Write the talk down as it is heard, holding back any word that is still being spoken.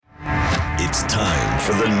It's time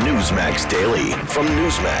for the Newsmax Daily from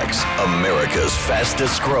Newsmax, America's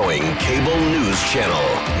fastest growing cable news channel.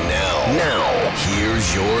 Now,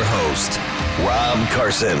 here's your host, Rob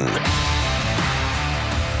Carson.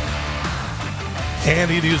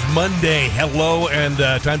 And it is Monday. Hello, and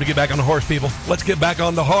time to get back on the horse, people. Let's get back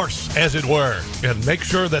on the horse, as it were, and make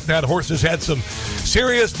sure that horse has had some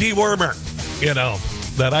serious dewormer,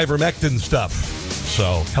 that ivermectin stuff.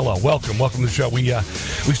 So, hello, welcome to the show.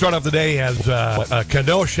 We start off the day as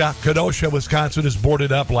Kenosha, Wisconsin is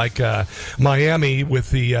boarded up like Miami with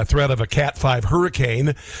the threat of a Cat 5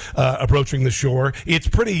 hurricane approaching the shore. It's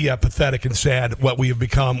pretty pathetic and sad what we have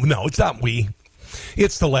become. No, it's not we.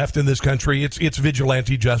 It's the left in this country. It's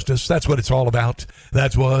vigilante justice. That's what it's all about.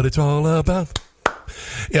 That's what it's all about.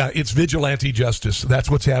 Yeah, it's vigilante justice. That's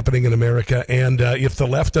what's happening in America. And if the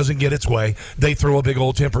left doesn't get its way, they throw a big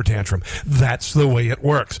old temper tantrum. That's the way it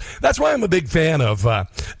works. That's why I'm a big fan of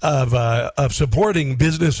supporting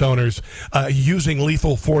business owners using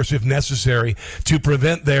lethal force if necessary to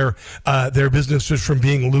prevent their businesses from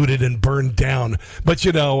being looted and burned down. But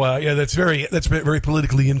that's very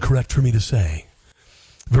politically incorrect for me to say.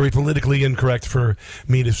 Very politically incorrect for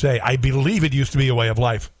me to say. I believe it used to be a way of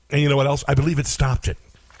life. And you know what else? I believe it stopped it.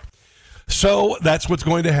 So that's what's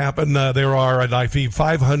going to happen. There are, I think,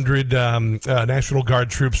 500 National Guard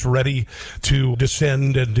troops ready to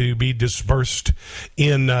descend and to be dispersed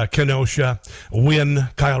in Kenosha when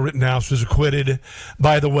Kyle Rittenhouse is acquitted.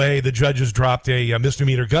 By the way, the judges dropped a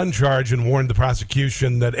misdemeanor gun charge and warned the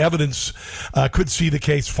prosecution that evidence could see the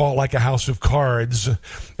case fall like a house of cards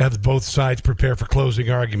as both sides prepare for closing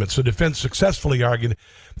arguments. The defense successfully argued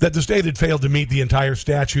that the state had failed to meet the entire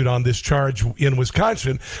statute on this charge in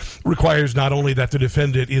Wisconsin requires not only that the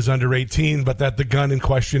defendant is under 18, but that the gun in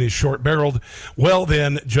question is short-barreled. Well,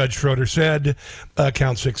 then, Judge Schroeder said,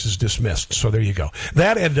 count 6 is dismissed. So there you go.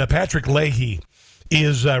 That and Patrick Leahy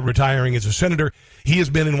is retiring as a senator. He has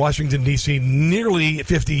been in Washington, D.C. nearly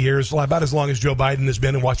 50 years, about as long as Joe Biden has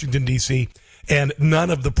been in Washington, D.C., and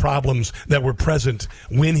none of the problems that were present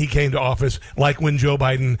when he came to office, like when Joe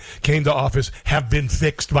Biden came to office, have been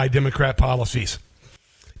fixed by Democrat policies.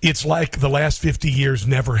 It's like the last 50 years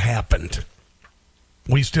never happened.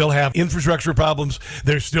 We still have infrastructure problems.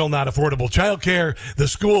 There's still not affordable child care. The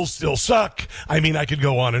schools still suck. I mean, I could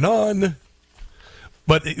go on and on.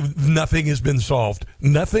 But nothing has been solved.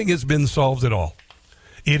 Nothing has been solved at all.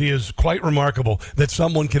 It is quite remarkable that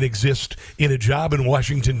someone can exist in a job in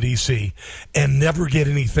Washington, D.C. and never get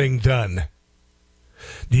anything done.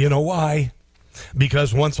 Do you know why?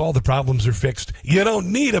 Because once all the problems are fixed, you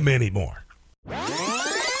don't need them anymore.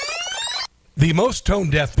 The most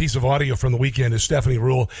tone-deaf piece of audio from the weekend is Stephanie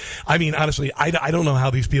Ruhle. I mean, honestly, I don't know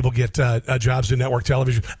how these people get jobs in network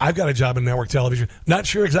television. I've got a job in network television. Not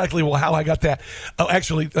sure exactly how I got that. Oh,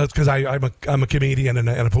 actually, it's because I'm a comedian and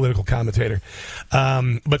a political commentator.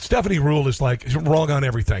 But Stephanie Ruhle is wrong on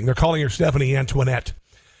everything. They're calling her Stephanie Antoinette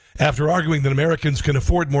after arguing that Americans can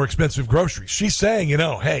afford more expensive groceries. She's saying,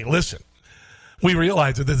 hey, listen, we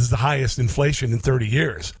realize that this is the highest inflation in 30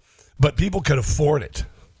 years, but people can afford it.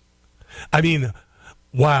 I mean,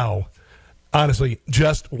 wow. Honestly,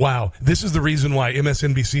 just wow. This is the reason why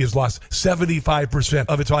MSNBC has lost 75%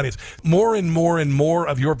 of its audience. More and more and more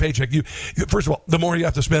of your paycheck. First of all, the more you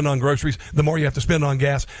have to spend on groceries, the more you have to spend on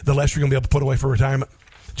gas, the less you're going to be able to put away for retirement.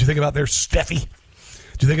 Do you think about Steffi?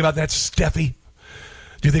 Do you think about that, Steffi?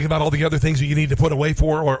 Do you think about all the other things that you need to put away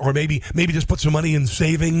for, or maybe just put some money in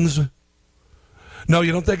savings? No,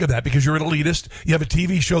 you don't think of that because you're an elitist. You have a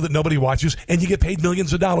TV show that nobody watches, and you get paid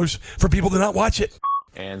millions of dollars for people to not watch it.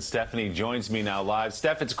 And Stephanie joins me now live.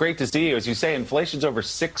 Steph, it's great to see you. As you say, inflation's over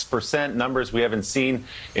 6%, numbers we haven't seen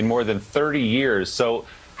in more than 30 years. So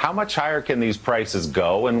how much higher can these prices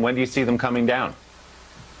go, and when do you see them coming down?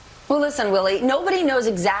 Well, listen, Willie, nobody knows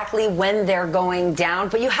exactly when they're going down,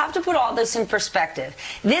 but you have to put all this in perspective.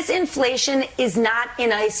 This inflation is not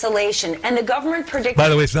in isolation, and the government predicts... By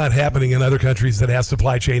the way, it's not happening in other countries that have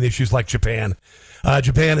supply chain issues like Japan.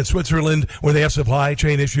 Japan and Switzerland, where they have supply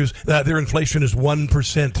chain issues, their inflation is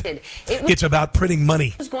 1%. It's about printing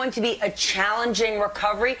money. It's going to be a challenging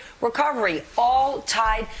recovery, all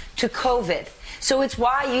tied to COVID. So it's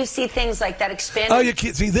why you see things like that expanding. Oh, you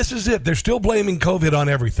can't see, this is it. They're still blaming COVID on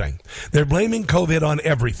everything. They're blaming COVID on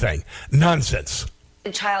everything. Nonsense.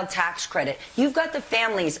 The child tax credit. You've got the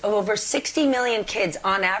families of over 60 million kids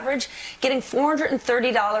on average getting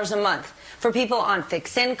 $430 a month. For people on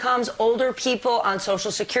fixed incomes, older people on Social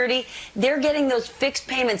Security, they're getting those fixed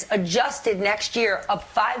payments adjusted next year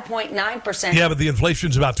up 5.9%. Yeah, but the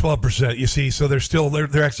inflation's about 12%, you see, so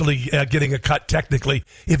they're actually getting a cut technically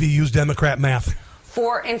if you use Democrat math.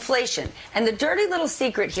 for inflation. And the dirty little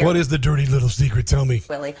secret here. What is the dirty little secret? Tell me.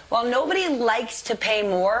 Willie, while nobody likes to pay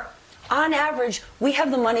more, on average, we have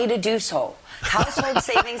the money to do so. Household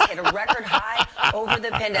savings hit a record high over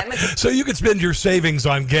the pandemic. So you could spend your savings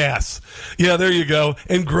on gas. Yeah, there you go.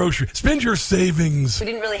 And grocery. Spend your savings. We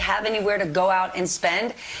didn't really have anywhere to go out and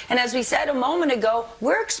spend. And as we said a moment ago,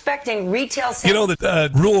 we're expecting retail sales. You know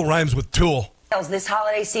that rule rhymes with tool. This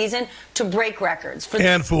holiday season to break records. For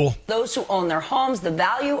And fool. those who own their homes, the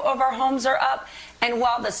value of our homes are up. And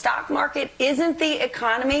while the stock market isn't the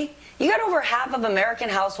economy, you got over half of American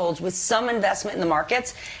households with some investment in the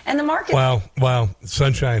markets. And the market... Wow.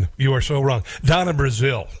 Sunshine, you are so wrong. Donna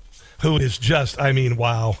Brazile, who is just,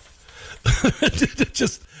 wow.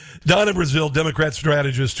 Just Donna Brazile, Democrat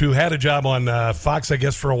strategist who had a job on Fox, I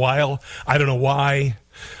guess, for a while. I don't know why.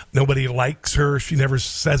 Nobody likes her. She never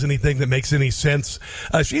says anything that makes any sense.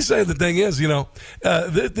 She said the thing is,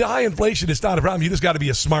 the high inflation is not a problem. You just got to be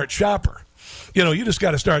a smart shopper. You just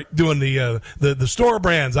got to start doing the store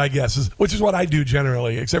brands, I guess, which is what I do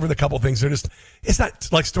generally, except for the couple things. It's not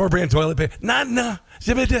like store brand toilet paper.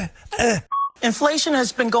 Inflation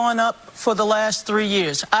has been going up for the last 3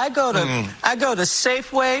 years. I go to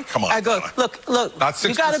Safeway. Come on. Look. Not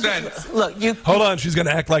 6%. Hold on, she's going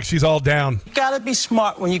to act like she's all down. You got to be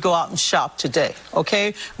smart when you go out and shop today,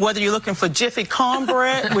 okay? Whether you're looking for Jiffy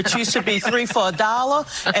cornbread, which used to be $3 for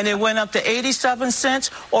 $1, and it went up to 87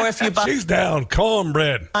 cents, or if you buy... She's down,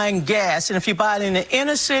 cornbread. Buying gas, and if you buy it in the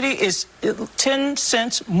inner city, it's 10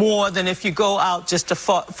 cents more than if you go out just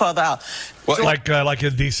further out. Well, like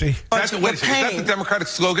in D.C.? Wait a second. Is that the Democratic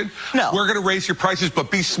slogan? No. We're going to raise your prices, but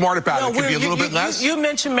be smart about it. It could be a little bit less. You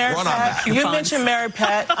mentioned Mary Pat. You mentioned Mary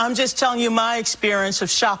Pat. I'm just telling you my experience of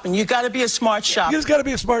shopping. You got to be a smart shopper. You just got to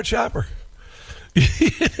be a smart shopper. You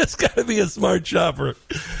just got to be a smart shopper.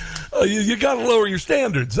 You got to lower your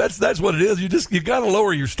standards. That's what it is. You got to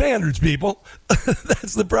lower your standards, people.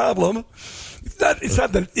 That's the problem. It's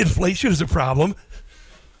not that inflation is a problem.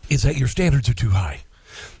 It's that your standards are too high.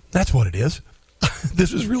 That's what it is.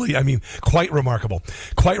 This is really, quite remarkable.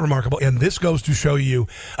 Quite remarkable. And this goes to show you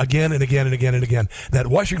again and again and again and again that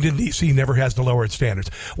Washington, D.C. never has to lower its standards.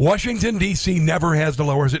 Washington, D.C. never has to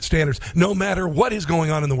lower its standards, no matter what is going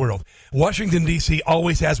on in the world. Washington, D.C.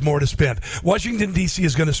 always has more to spend. Washington, D.C.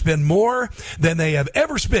 is going to spend more than they have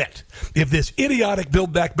ever spent. If this idiotic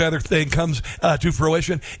Build Back Better thing comes to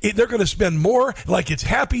fruition, they're going to spend more like it's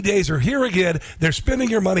happy days are here again. They're spending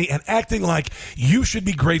your money and acting like you should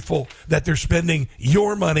be grateful that they're spending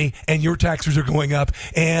your money and your taxes are going up,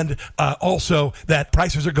 and also that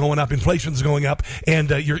prices are going up, inflation's going up, and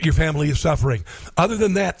your family is suffering. Other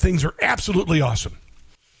than that, things are absolutely awesome.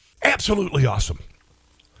 Absolutely awesome.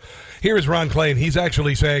 Here is Ron Klain. He's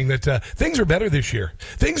actually saying that things are better this year.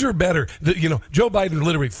 Things are better. Joe Biden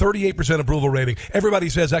literally 38% approval rating. Everybody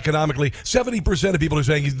says economically. 70% of people are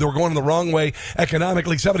saying they're going the wrong way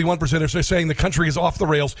economically. 71% are saying the country is off the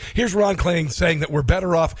rails. Here's Ron Klain saying that we're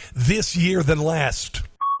better off this year than last.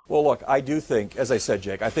 Well, look, I do think, as I said,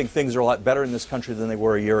 Jake, I think things are a lot better in this country than they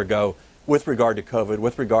were a year ago with regard to COVID,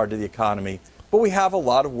 with regard to the economy. But we have a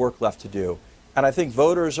lot of work left to do. And I think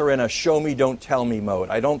voters are in a show me, don't tell me mode.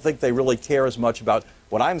 I don't think they really care as much about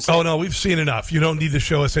what I'm saying. Oh, no, we've seen enough. You don't need to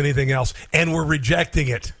show us anything else. And we're rejecting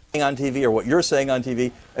it. On TV or what you're saying on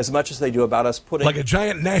TV as much as they do about us putting... like a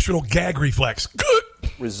giant national gag reflex.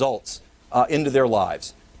 ...results into their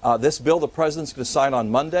lives. This bill the president's going to sign on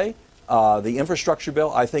Monday, the infrastructure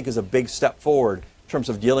bill, I think is a big step forward in terms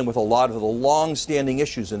of dealing with a lot of the long-standing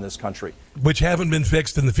issues in this country. Which haven't been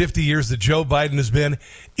fixed in the 50 years that Joe Biden has been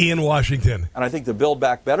in Washington. And I think the Build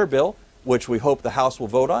Back Better bill, which we hope the House will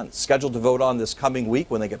vote on, scheduled to vote on this coming week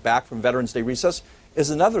when they get back from Veterans Day recess,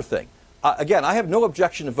 is another thing. Again, I have no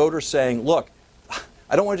objection to voters saying, look,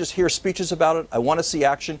 I don't want to just hear speeches about it. I want to see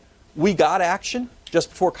action. We got action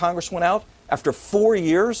just before Congress went out. After 4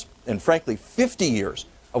 years, and frankly 50 years,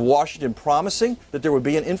 of Washington promising that there would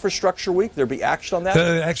be an infrastructure week, there'd be action on that?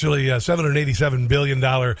 Actually, a $787 billion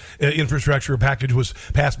infrastructure package was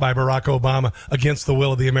passed by Barack Obama against the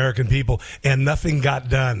will of the American people, and nothing got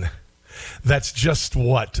done. That's just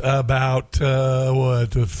about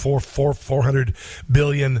 400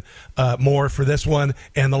 billion more for this one,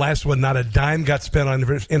 and the last one, not a dime got spent on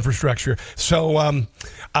infrastructure. So I'm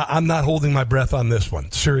not holding my breath on this one.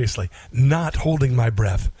 Seriously, not holding my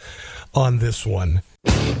breath on this one.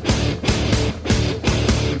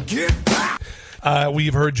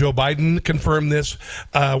 We've heard Joe Biden confirm this.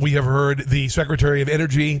 We have heard the Secretary of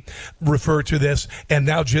Energy refer to this. And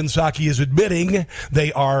now Jen Psaki is admitting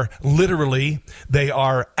they are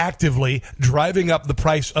actively driving up the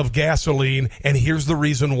price of gasoline. And here's the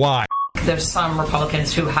reason why. There's some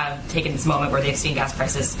Republicans who have taken this moment where they've seen gas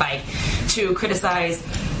prices spike to criticize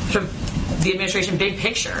sort of the administration big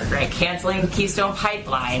picture, right? Canceling the Keystone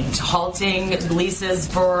Pipeline, halting leases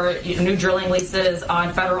for new drilling leases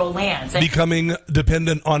on federal lands. Becoming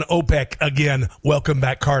dependent on OPEC again. Welcome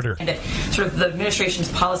back, Carter. And sort of the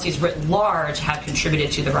administration's policies writ large have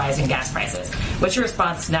contributed to the rise in gas prices. What's your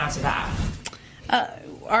response now to that?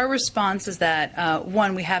 Our response is that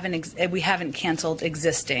one, we haven't canceled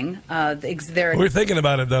existing. We're thinking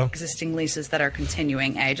about it though. Existing leases that are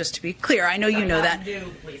continuing. Just to be clear, I know you know that.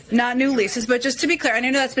 Not new leases, but just to be clear, I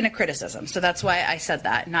know that's been a criticism, so that's why I said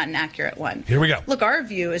that, not an accurate one. Here we go. Look, our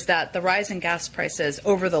view is that the rise in gas prices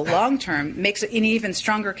over the long term makes it an even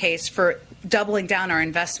stronger case for doubling down our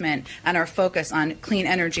investment and our focus on clean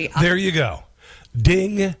energy. There you go.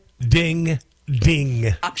 Ding, ding.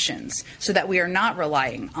 Ding. Options so that we are not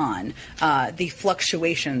relying on the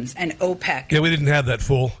fluctuations and OPEC. Yeah, we didn't have that,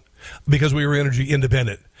 fool, because we were energy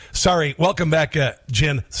independent. Sorry. Welcome back,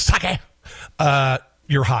 Jen Psaki.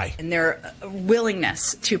 You're high. And their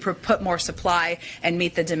willingness to put more supply and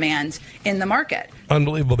meet the demand in the market.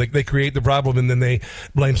 Unbelievable. They create the problem and then they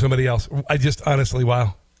blame somebody else. I just, honestly,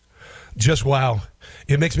 wow. Just wow.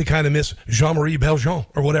 It makes me kind of miss Jean-Marie Belgian,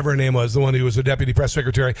 or whatever her name was, the one who was the deputy press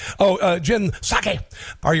secretary. Jen Psaki,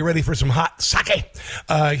 are you ready for some hot sake?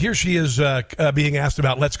 Here she is being asked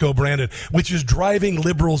about Let's Go Brandon, which is driving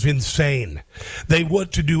liberals insane. They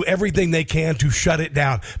want to do everything they can to shut it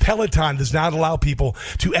down. Peloton does not allow people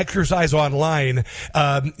to exercise online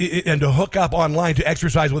and to hook up online to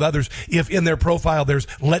exercise with others if in their profile there's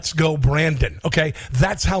Let's Go Brandon. Okay,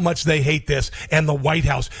 that's how much they hate this. And the White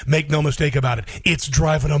House, make no mistake about it, it's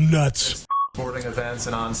driving them nuts. Sporting events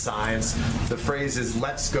and on signs, the phrase is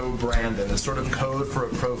 "Let's Go Brandon," a sort of code for a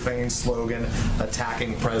profane slogan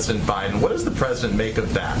attacking President Biden. What does the president make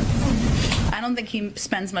of that? I don't think he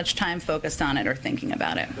spends much time focused on it or thinking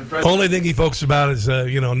about it. Only thing he focuses about is,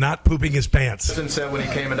 not pooping his pants. The president said when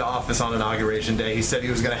he came into office on Inauguration Day, he said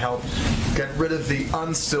he was going to help get rid of the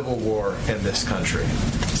uncivil war in this country.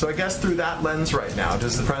 So I guess through that lens right now,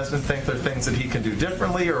 does the president think there are things that he can do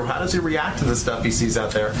differently, or how does he react to the stuff he sees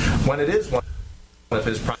out there when it is one of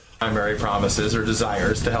his primary promises or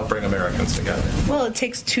desires to help bring Americans together? Well, it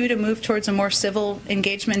takes two to move towards a more civil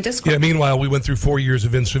engagement discourse. Yeah, meanwhile, we went through 4 years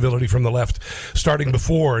of incivility from the left, starting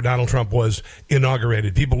before Donald Trump was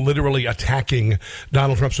inaugurated. People literally attacking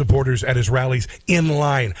Donald Trump supporters at his rallies in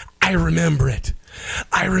line. I remember it.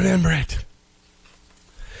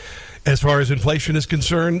 As far as inflation is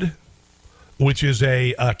concerned, which is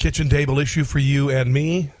a kitchen table issue for you and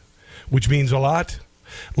me, which means a lot,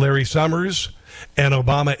 Larry Summers, an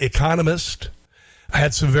Obama economist,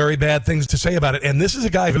 had some very bad things to say about it. And this is a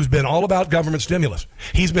guy who's been all about government stimulus.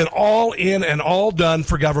 He's been all in and all done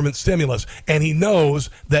for government stimulus. And he knows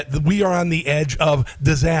that we are on the edge of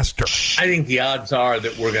disaster. I think the odds are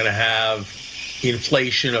that we're going to have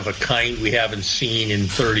inflation of a kind we haven't seen in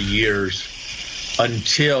 30 years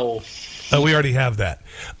until... we already have that.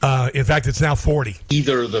 In fact, it's now 40.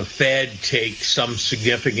 Either the Fed takes some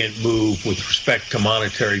significant move with respect to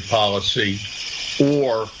monetary policy,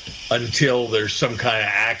 or until there's some kind of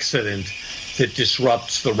accident that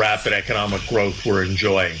disrupts the rapid economic growth we're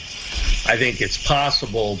enjoying. I think it's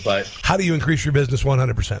possible, but... How do you increase your business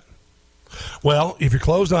 100%? Well, if you're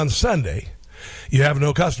closed on Sunday, you have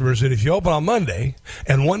no customers, and if you open on Monday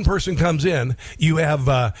and one person comes in, you've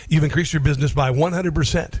increased your business by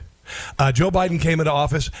 100%. Joe Biden came into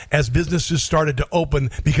office as businesses started to open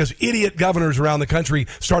because idiot governors around the country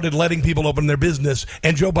started letting people open their business,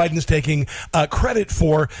 and Joe Biden's taking credit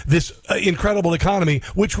for this incredible economy,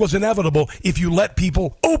 which was inevitable if you let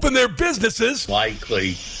people open their businesses.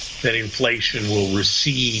 Likely that inflation will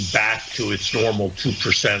recede back to its normal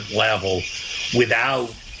 2% level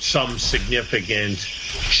without some significant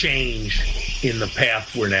change in the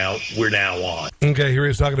path we're now on. Okay, here he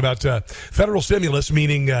is talking about federal stimulus,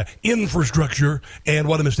 meaning infrastructure, and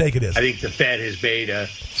what a mistake it is. I think the Fed has made a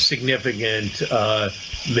significant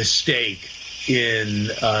mistake in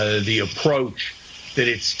the approach that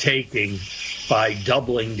it's taking by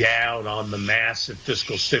doubling down on the massive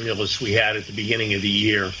fiscal stimulus we had at the beginning of the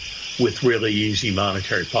year with really easy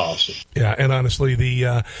monetary policy. Yeah, and honestly,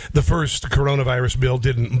 the first coronavirus bill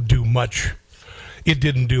didn't do much. It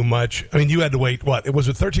didn't do much. I mean, you had to wait, what? It was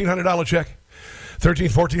a $1,300 check?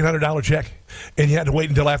 $1,400 check? And you had to wait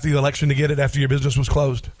until after the election to get it after your business was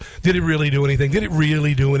closed? Did it really do anything?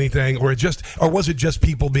 Or was it just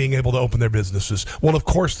people being able to open their businesses? Well, of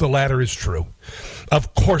course the latter is true.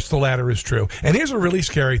 And here's a really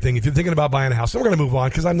scary thing. If you're thinking about buying a house, and we're going to move on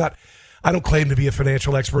because I don't claim to be a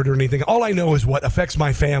financial expert or anything. All I know is what affects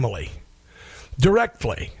my family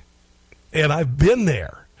directly. And I've been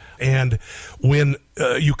there. And when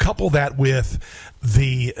you couple that with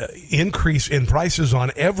the increase in prices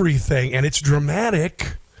on everything, and it's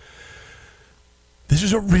dramatic, this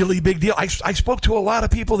is a really big deal. I spoke to a lot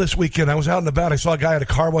of people this weekend. I was out and about. I saw a guy at a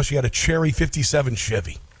car wash. He had a Cherry 57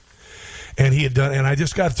 Chevy. And he had done, and I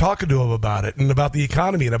just got talking to him about it and about the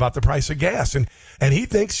economy and about the price of gas. And he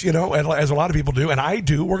thinks, you know, as a lot of people do, and I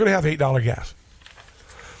do, we're going to have $8 gas.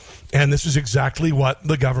 And this is exactly what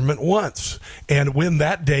the government wants. And when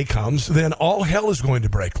that day comes, then all hell is going to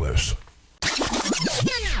break loose.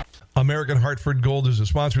 American Hartford Gold is a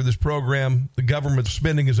sponsor of this program. The government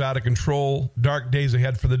spending is out of control. Dark days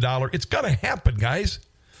ahead for the dollar. It's going to happen, guys.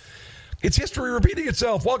 It's history repeating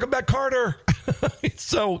itself. Welcome back, Carter.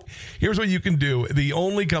 So here's what you can do. The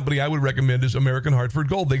only company I would recommend is American Hartford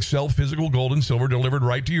Gold. They sell physical gold and silver delivered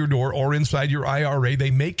right to your door or inside your IRA.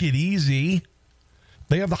 They make it easy.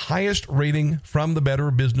 They have the highest rating from the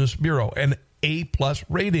Better Business Bureau, an A+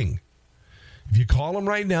 rating. If you call them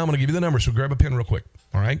right now, I'm going to give you the number, so grab a pen real quick.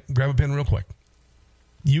 All right? Grab a pen real quick.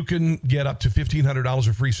 You can get up to $1,500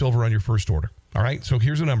 of free silver on your first order. All right? So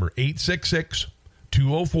here's the number,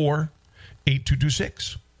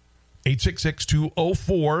 866-204-8226.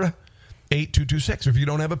 866-204-8226. If you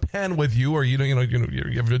don't have a pen with you or you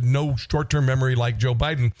have no short-term memory like Joe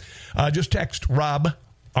Biden, just text ROB,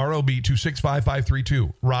 R-O-B, to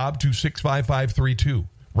 65532. ROB to 65532.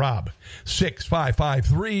 ROB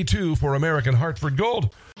 65532 for American Hartford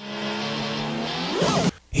Gold.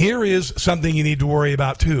 Here is something you need to worry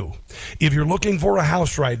about, too. If you're looking for a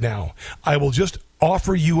house right now, I will just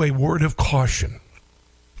offer you a word of caution.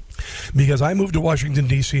 Because I moved to Washington,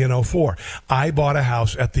 D.C. in 2004. I bought a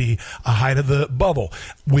house at the height of the bubble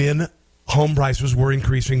when home prices were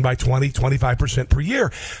increasing by 20-25% per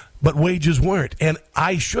year. But wages weren't, and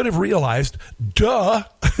I should have realized,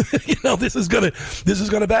 this is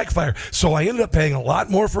gonna backfire. So I ended up paying a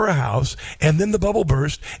lot more for a house, and then the bubble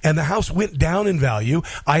burst, and the house went down in value.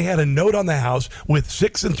 I had a note on the house with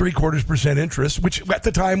 6 3/4% interest, which at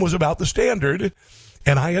the time was about the standard,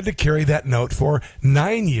 and I had to carry that note for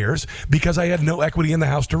 9 years because I had no equity in the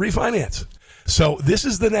house to refinance. So this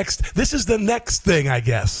is the next thing, I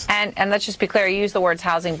guess. And let's just be clear, you use the words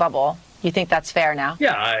housing bubble. You think that's fair now?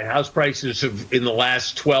 Yeah, house prices have, in the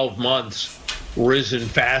last 12 months, risen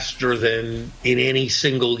faster than in any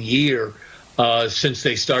single year since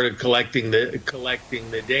they started collecting the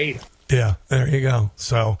data. Yeah, there you go.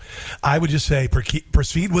 So I would just say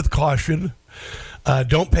proceed with caution.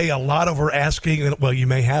 Don't pay a lot over asking. Well, you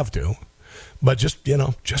may have to, but just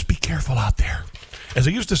be careful out there. As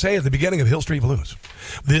I used to say at the beginning of Hill Street Blues,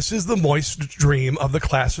 this is the moist dream of the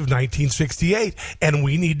class of 1968, and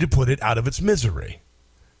we need to put it out of its misery.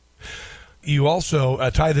 You also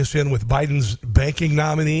tie this in with Biden's banking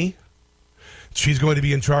nominee. She's going to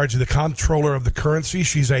be in charge of the comptroller of the currency.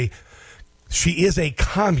 She is a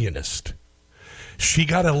communist. She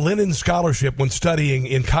got a Lenin scholarship when studying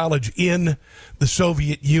in college in the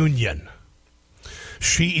Soviet Union.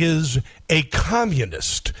 She is a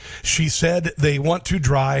communist. She said they want to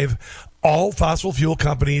drive all fossil fuel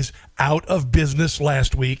companies out of business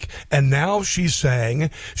last week, and now she's saying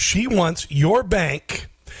she wants your bank,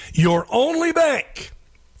 your only bank,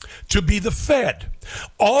 to be the Fed.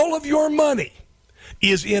 All of your money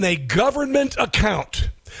is in a government account.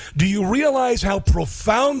 Do you realize how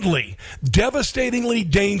profoundly, devastatingly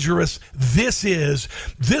dangerous this is?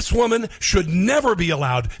 This woman should never be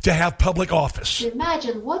allowed to have public office.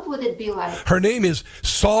 Imagine, what would it be like? Her name is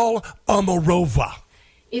Sol Amarova.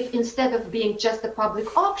 If instead of being just a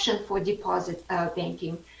public option for deposit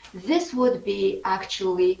banking, this would be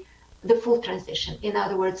actually the full transition. In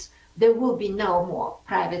other words, there will be no more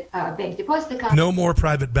private bank deposit accounts. No more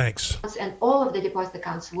private banks. And all of the deposit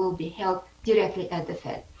accounts will be held directly at the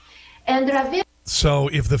Fed. And there are so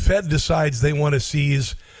if the Fed decides they want to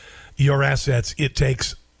seize your assets, it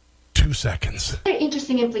takes 2 seconds. Very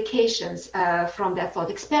interesting implications from that thought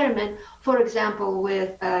experiment. For example,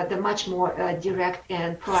 with the much more direct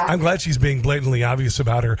and proactive. I'm glad she's being blatantly obvious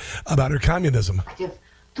about her communism.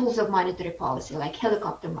 Tools of monetary policy, like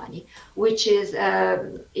helicopter money, which is,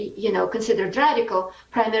 considered radical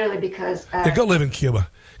primarily because... go live in Cuba.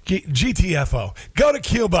 GTFO. Go to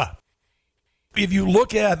Cuba. If you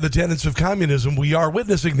look at the tenets of communism, we are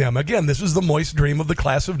witnessing them. Again, this is the moist dream of the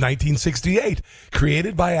class of 1968,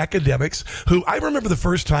 created by academics who, I remember the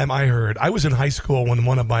first time I heard, I was in high school when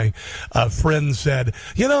one of my friends said,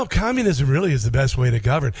 communism really is the best way to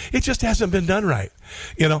govern. It just hasn't been done right.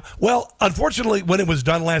 Well, unfortunately, when it was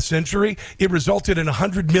done last century, it resulted in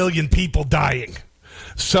 100 million people dying.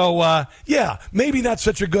 So, maybe not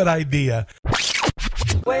such a good idea.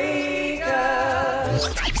 Wake up.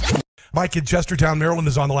 Mike in Chestertown, Maryland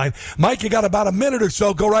is on the line. Mike, you got about a minute or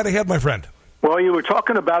so. Go right ahead, my friend. Well, you were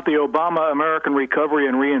talking about the Obama American Recovery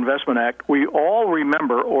and Reinvestment Act. We all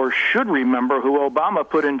remember, or should remember, who Obama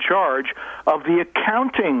put in charge of the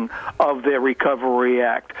accounting of the Recovery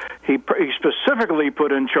Act. He specifically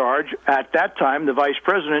put in charge, at that time, the Vice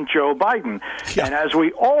President, Joe Biden. Yeah. And as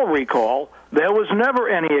we all recall, there was never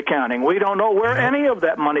any accounting. We don't know where any of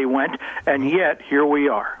that money went, and yet here we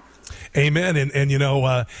are. Amen. And you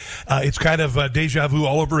know, it's kind of deja vu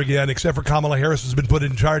all over again, except for Kamala Harris has been put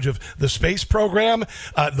in charge of the space program,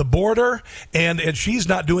 the border, and she's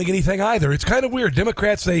not doing anything either. It's kind of weird.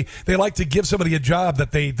 Democrats, they like to give somebody a job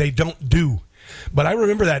that they don't do. But I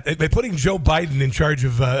remember that. They're putting Joe Biden in charge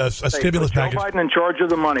of a stimulus package. Joe Biden in charge of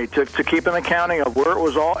the money to keep an accounting of where it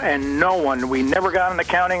was all, and we never got an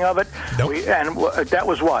accounting of it. Nope. And that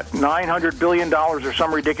was what, $900 billion or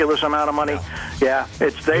some ridiculous amount of money? Yeah,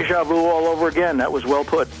 it's deja vu all over again. That was well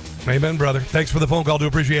put. Amen, brother. Thanks for the phone call. Do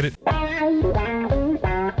appreciate it.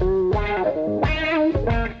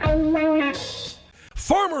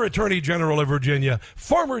 Former Attorney General of Virginia,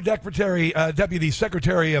 former Deputy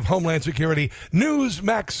Secretary of Homeland Security,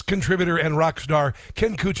 Newsmax contributor and rock star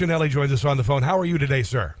Ken Cuccinelli joins us on the phone. How are you today,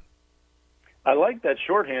 sir? I like that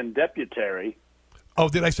shorthand, deputary. Oh,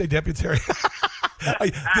 did I say deputary?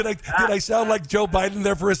 Did I sound like Joe Biden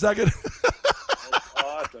there for a second? That's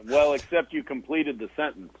awesome. Well, except you completed the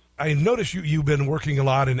sentence. I notice you've been working a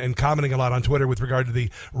lot and commenting a lot on Twitter with regard to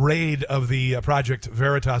the raid of the Project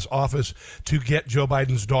Veritas office to get Joe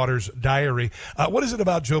Biden's daughter's diary. What is it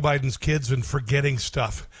about Joe Biden's kids and forgetting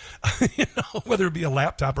stuff? Whether it be a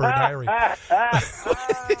laptop or a diary.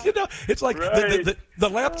 It's like right. the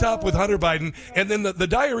laptop with Hunter Biden, and then the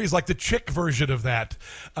diary is like the chick version of that.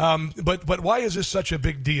 But why is this such a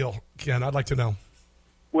big deal, Ken? I'd like to know.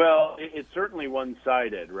 Well, it's certainly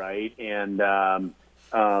one-sided, right? And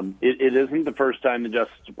it isn't the first time the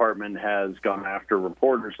Justice Department has gone after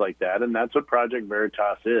reporters like that, and that's what Project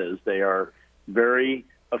Veritas is. They are very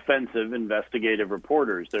offensive investigative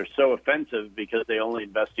reporters. They're so offensive because they only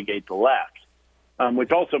investigate the left,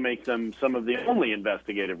 which also makes them some of the only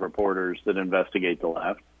investigative reporters that investigate the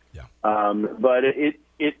left. Yeah. But it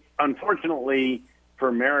unfortunately for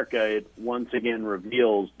America, it once again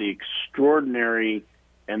reveals the extraordinary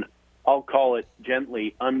and I'll call it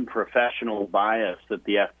gently unprofessional bias that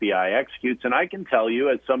the FBI executes. And I can tell you,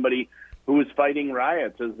 as somebody who was fighting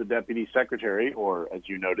riots as the deputy secretary, or as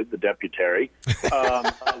you noted, the deputary of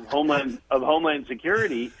Homeland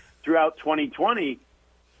Security throughout 2020,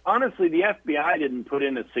 honestly, the FBI didn't put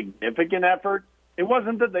in a significant effort. It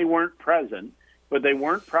wasn't that they weren't present, but they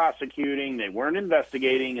weren't prosecuting, they weren't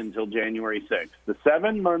investigating until January 6th. The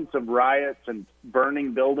 7 months of riots and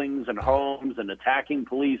burning buildings and homes and attacking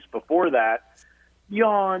police before that,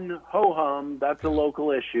 yawn, ho-hum, that's a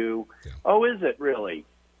local issue. Yeah. Oh, is it really?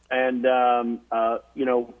 And,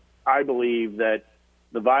 I believe that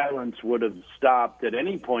the violence would have stopped at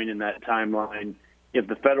any point in that timeline if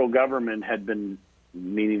the federal government had been,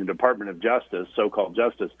 meaning the Department of Justice, so-called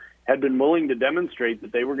justice, had been willing to demonstrate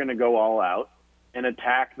that they were going to go all out and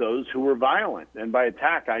attack those who were violent. And by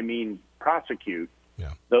attack, I mean prosecute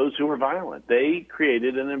those who were violent. They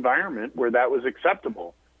created an environment where that was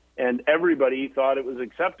acceptable, and everybody thought it was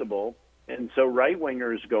acceptable. And so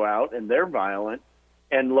right-wingers go out, and they're violent,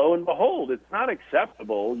 and lo and behold, it's not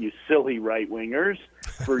acceptable, you silly right-wingers,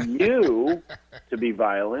 for you to be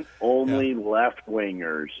violent, only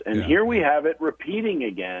left-wingers. And here we have it repeating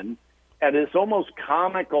again at this almost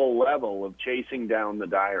comical level of chasing down the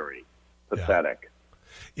diary. Pathetic.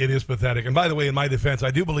 It is pathetic. And by the way, in my defense,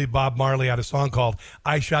 I do believe Bob Marley had a song called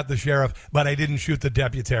I Shot the Sheriff, but I didn't shoot the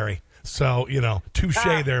deputary. So, touche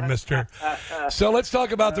there, mister. So let's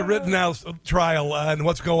talk about the Rittenhouse trial and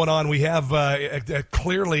what's going on. We have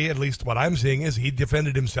clearly, at least what I'm seeing, is he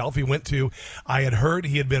defended himself. I had heard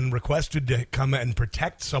he had been requested to come and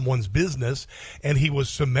protect someone's business, and he was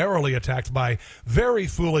summarily attacked by very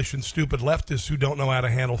foolish and stupid leftists who don't know how to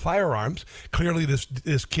handle firearms. Clearly,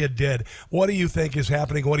 this kid did. What do you think is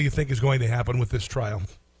happening? What do you think is going to happen with this trial?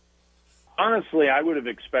 Honestly, I would have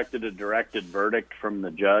expected a directed verdict from the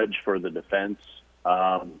judge for the defense.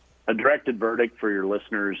 A directed verdict, for your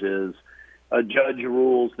listeners, is a judge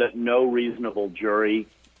rules that no reasonable jury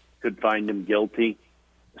could find him guilty,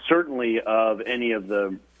 certainly of any of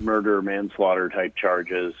the murder, manslaughter type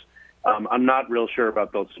charges. I'm not real sure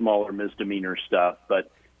about those smaller misdemeanor stuff, but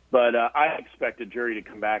I expect a jury to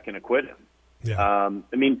come back and acquit him. Yeah.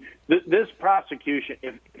 This prosecution,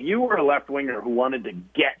 if you were a left-winger who wanted to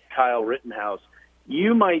get Kyle Rittenhouse,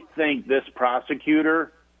 you might think this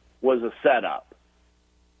prosecutor was a setup.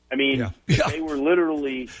 They were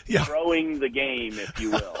literally throwing the game, if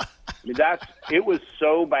you will. I mean, it was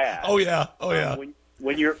so bad. Oh yeah.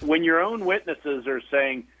 When your own witnesses are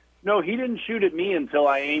saying, no, he didn't shoot at me until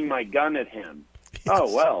I aimed my gun at him. Yes.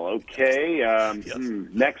 Oh well, okay.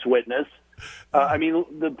 Next witness. I mean,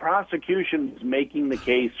 the prosecution's making the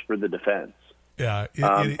case for the defense. Yeah,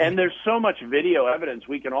 and there's so much video evidence.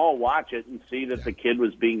 We can all watch it and see that the kid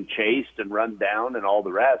was being chased and run down and all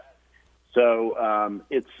the rest. So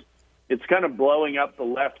it's kind of blowing up the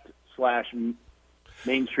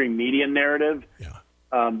left/mainstream media narrative.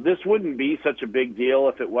 Yeah. This wouldn't be such a big deal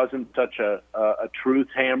if it wasn't such a truth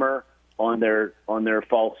hammer on their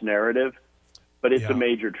false narrative, but it's a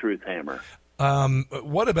major truth hammer.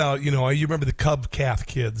 What about, you remember the Cub Cath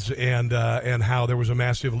kids and how there was a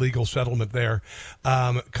massive legal settlement there.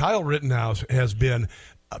 Kyle Rittenhouse has been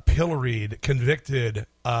pilloried, convicted,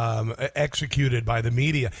 executed by the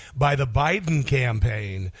media, by the Biden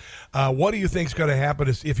campaign. What do you think is going to happen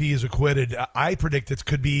if he is acquitted? I predict it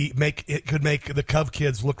could make the Cub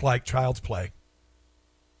kids look like child's play.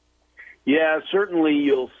 Yeah, certainly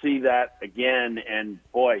you'll see that again. And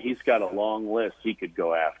boy, he's got a long list he could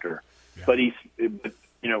go after. Yeah. But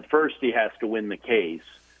first he has to win the case,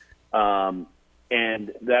 and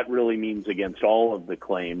that really means against all of the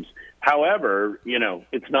claims. However,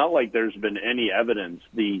 it's not like there's been any evidence.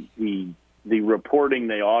 The reporting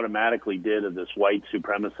they automatically did of this white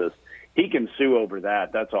supremacist, he can sue over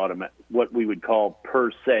that. That's what we would call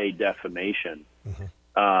per se defamation.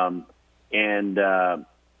 Mm-hmm.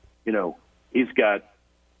 He's got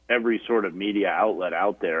every sort of media outlet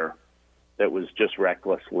out there that was just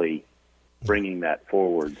recklessly bringing that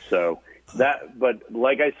forward. So but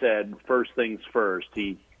like I said, first things first,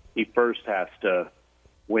 he first has to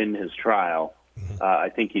win his trial. Mm-hmm. I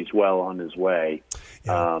think he's well on his way.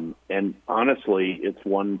 Yeah. And honestly, it's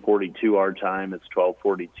 1:42 our time. It's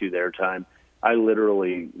 12:42 their time. I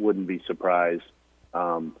literally wouldn't be surprised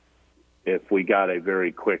if we got a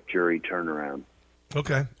very quick jury turnaround.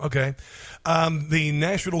 Okay. The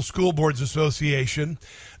National School Boards Association,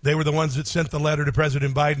 they were the ones that sent the letter to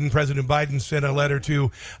President Biden. President Biden sent a letter to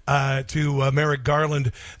Merrick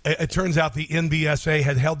Garland. It turns out the NBSA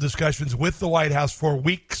had held discussions with the White House for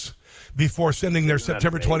weeks before sending their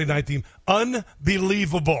September 29th.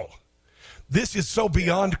 Unbelievable. This is so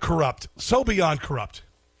beyond corrupt.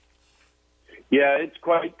 Yeah, it's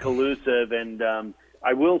quite collusive. And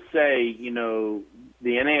I will say, the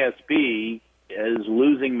NASB is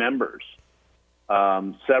losing members.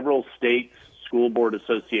 Several states' school board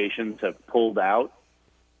associations have pulled out,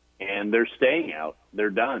 and they're staying out. They're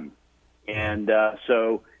done. And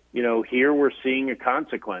so, here we're seeing a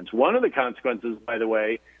consequence. One of the consequences, by the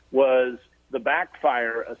way, was the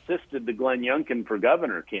backfire assisted the Glenn Youngkin for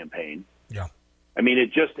governor campaign. Yeah. I mean,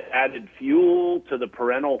 it just added fuel to the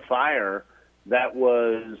perennial fire that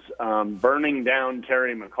was burning down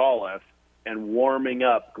Terry McAuliffe and warming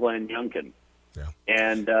up Glenn Youngkin. Yeah.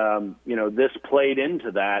 And, this played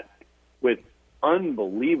into that with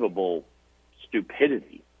unbelievable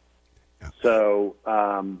stupidity. Yeah. So,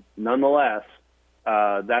 nonetheless,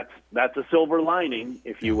 that's a silver lining,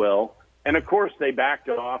 if you will. And, of course, they backed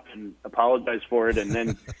off and apologized for it. And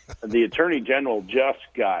then the Attorney General just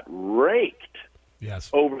got raked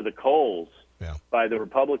over the coals by the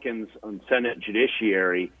Republicans on Senate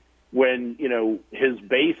Judiciary when, his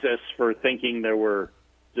basis for thinking there were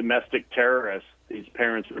domestic terrorists, these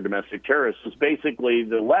parents were domestic terrorists, was basically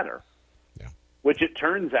the letter, which it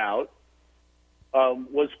turns out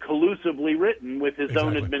was collusively written with his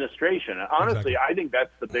own administration. Honestly, I think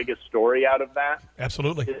that's the biggest story out of that.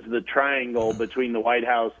 Absolutely. Is the triangle between the White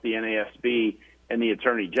House, the NASB, and the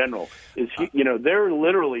Attorney General. They're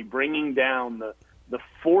literally bringing down the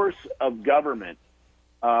force of government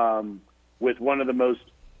with one of the most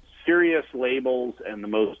serious labels and the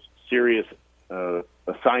most serious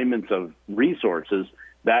assignments of resources,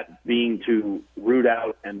 that being to root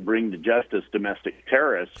out and bring to justice domestic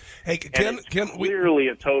terrorists. Hey, clearly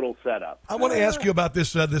a total setup. I want to ask you about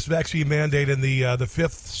this vaccine mandate in the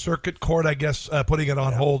Fifth Circuit Court, I guess, putting it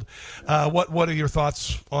on hold. What are your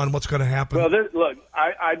thoughts on what's going to happen? Well, look,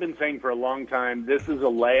 I've been saying for a long time, this is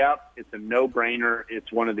a layup. It's a no-brainer.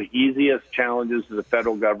 It's one of the easiest challenges to the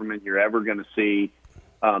federal government you're ever going to see.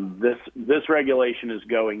 This regulation is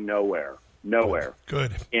going nowhere.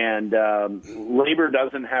 Good. And labor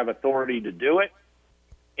doesn't have authority to do it.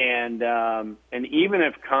 And even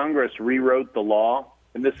if Congress rewrote the law,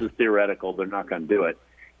 and this is theoretical, they're not going to do it.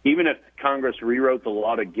 Even if Congress rewrote the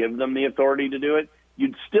law to give them the authority to do it,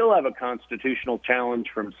 you'd still have a constitutional challenge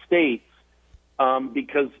from states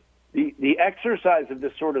because the exercise of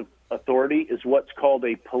this sort of authority is what's called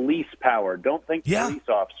a police power. Don't think police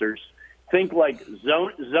officers. Think like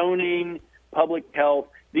zoning, public health.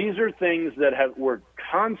 These are things that were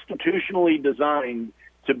constitutionally designed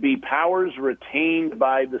to be powers retained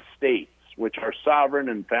by the states, which are sovereign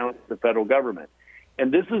and found the federal government.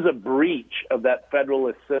 And this is a breach of that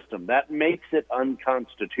federalist system. That makes it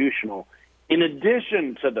unconstitutional, in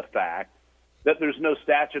addition to the fact that there's no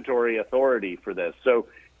statutory authority for this. So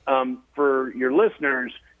for your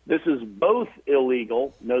listeners, this is both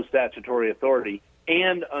illegal, no statutory authority,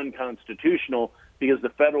 and unconstitutional because the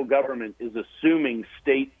federal government is assuming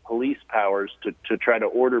state police powers to try to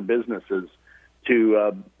order businesses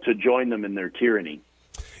to join them in their tyranny.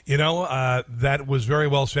 You know, that was very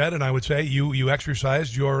well said, and I would say you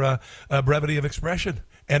exercised your brevity of expression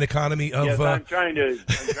and economy of... Yes, I'm trying to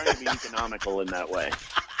be economical in that way.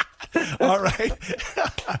 All right.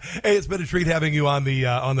 Hey, it's been a treat having you on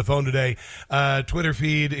the phone today. Twitter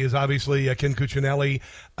feed is obviously Ken Cuccinelli.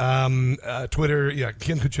 Twitter,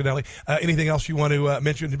 Ken Cuccinelli. Anything else you want to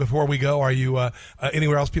mention before we go? Are you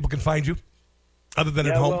anywhere else people can find you other than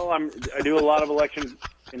at home? Well, I do a lot of election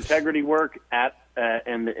integrity work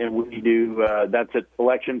and we do that's at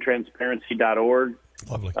electiontransparency.org.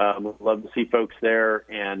 Lovely. Love to see folks there,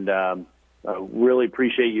 and really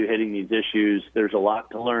appreciate you hitting these issues. There's a lot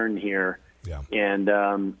to learn here. Yeah. And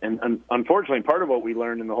unfortunately, part of what we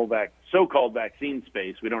learned in the whole so-called vaccine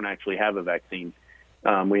space, we don't actually have a vaccine.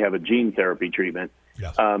 We have a gene therapy treatment,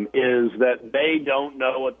 yes. Is that they don't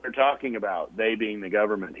know what they're talking about, they being the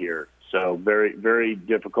government here. So very, very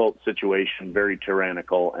difficult situation, very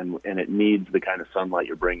tyrannical, and it needs the kind of sunlight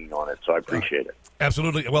you're bringing on it. So I appreciate it.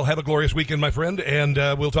 Absolutely. Well, have a glorious weekend, my friend, and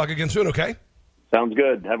we'll talk again soon, okay? Sounds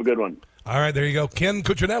good. Have a good one. All right, there you go. Ken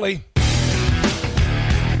Cuccinelli.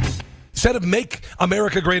 Instead of make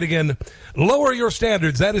America great again, lower your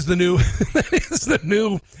standards. That is the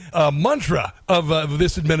new mantra of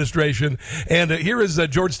this administration. And here is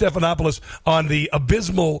George Stephanopoulos on the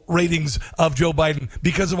abysmal ratings of Joe Biden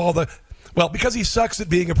because he sucks at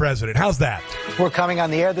being a president. How's that? We're coming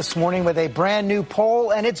on the air this morning with a brand new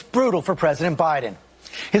poll, and it's brutal for President Biden.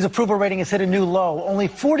 His approval rating has hit a new low. Only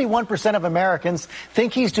 41% of Americans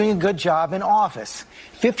think he's doing a good job in office.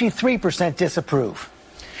 53% disapprove.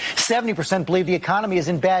 70% believe the economy is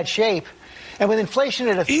in bad shape. And with inflation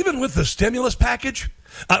at even with the stimulus package?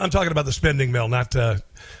 I'm talking about the spending bill, not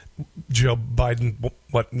Joe Biden.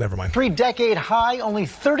 What? Never mind. 3-decade high, only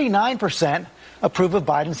 39% approve of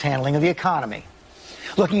Biden's handling of the economy.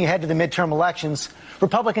 Looking ahead to the midterm elections,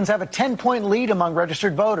 Republicans have a 10-point lead among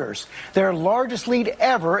registered voters, their largest lead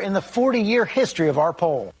ever in the 40-year history of our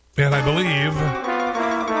poll. And I believe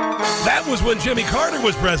that was when Jimmy Carter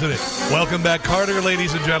was president. Welcome back, Carter,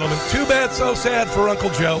 ladies and gentlemen. Too bad, so sad for Uncle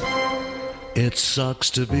Joe. It sucks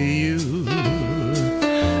to be you.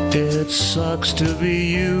 It sucks to be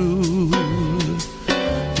you.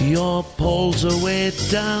 Your polls are way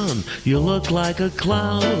down. You look like a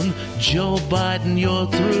clown. Joe Biden, you're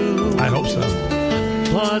through. I hope so.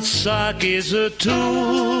 But Psaki's a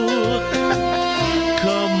tool.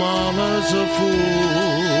 Kamala's a fool.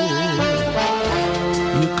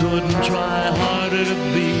 You couldn't try harder to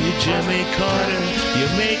be Jimmy Carter. You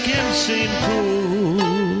make him seem cool.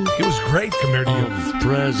 He was great compared to you. Of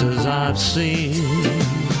presidents I've seen,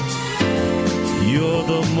 you're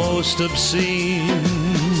the most obscene.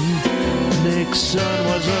 Nixon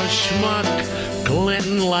was a schmuck.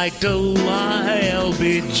 Clinton liked to lie.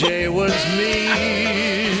 LBJ was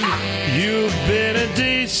mean. You've been in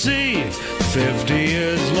D.C. 50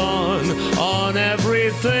 years long. On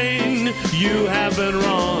everything you have been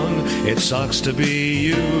wrong. It sucks to be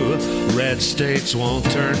you. Red states won't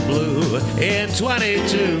turn blue in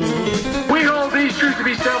 22. We hold these truths to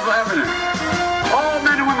be self-evident. All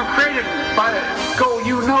men and women created by go.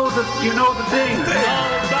 You know the thing.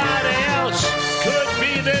 Nobody else could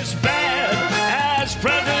be this bad as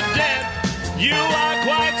president. You are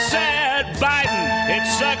quite sad, Biden. It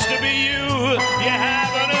sucks to be you. You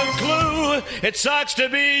haven't a clue. It sucks to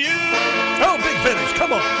be you. Oh, big finish.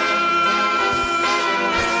 Come on.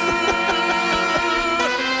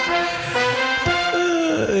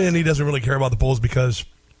 And he doesn't really care about the polls because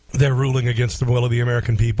they're ruling against the will of the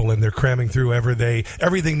American people, and they're cramming through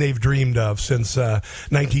everything they've dreamed of since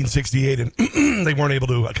 1968, and they weren't able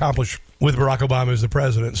to accomplish with Barack Obama as the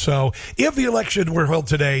president. So if the election were held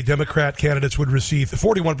today, Democrat candidates would receive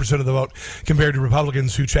 41% of the vote compared to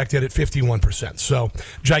Republicans who checked in at 51%. So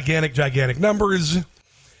gigantic numbers.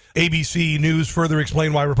 ABC News further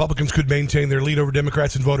explained why Republicans could maintain their lead over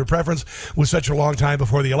Democrats in voter preference with such a long time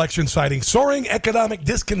before the election, citing soaring economic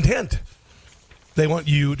discontent. They want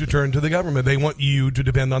you to turn to the government. They want you to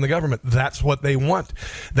depend on the government. That's what they want.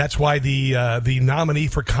 That's why the nominee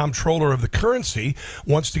for comptroller of the currency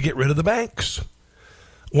wants to get rid of the banks.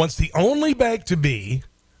 wants the only bank to be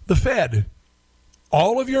the Fed.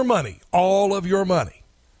 All of your money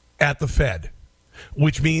at the Fed,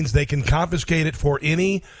 which means they can confiscate it for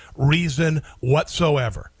any reason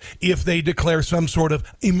whatsoever if they declare some sort of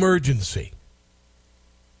emergency.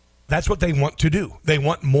 That's what they want to do. They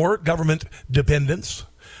want more government dependence.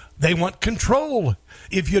 They want control.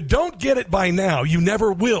 If you don't get it by now, you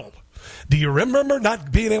never will. Do you remember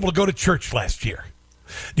not being able to go to church last year?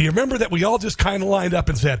 Do you remember that we all just kind of lined up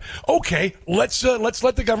and said, okay, let's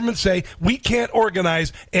let the government say we can't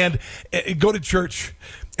organize and go to church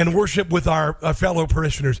and worship with our fellow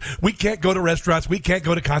parishioners. We can't go to restaurants. We can't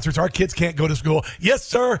go to concerts. Our kids can't go to school. Yes,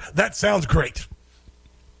 sir, that sounds great.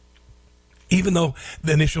 Even though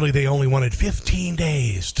initially they only wanted 15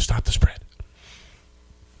 days to stop the spread.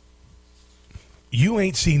 You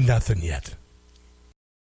ain't seen nothing yet.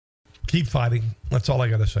 Keep fighting. That's all I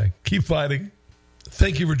got to say. Keep fighting.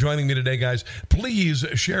 Thank you for joining me today, guys. Please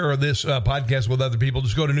share this podcast with other people.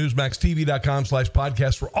 Just go to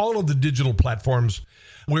newsmaxtv.com/podcast for all of the digital platforms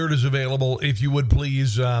where it is available. If you would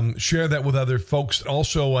please share that with other folks.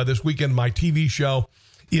 Also, this weekend, my TV show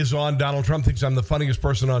is on. Donald Trump thinks I'm the funniest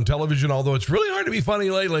person on television, although it's really hard to be funny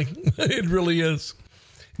lately. It really is.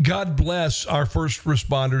 God bless our first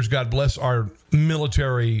responders. God bless our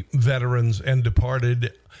military veterans and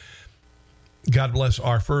departed. God bless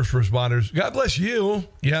our first responders. God bless you.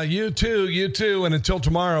 Yeah, you too. And until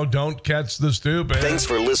tomorrow, don't catch the stupid. Thanks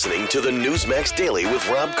for listening to the Newsmax Daily with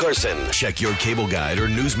Rob Carson. Check your cable guide or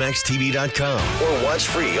newsmaxtv.com or watch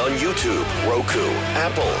free on YouTube, Roku,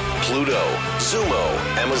 Apple, Pluto, Zumo,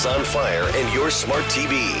 Amazon Fire, and your smart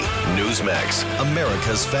TV. Newsmax,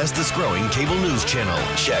 America's fastest growing cable news channel.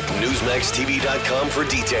 Check newsmaxtv.com for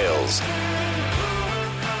details.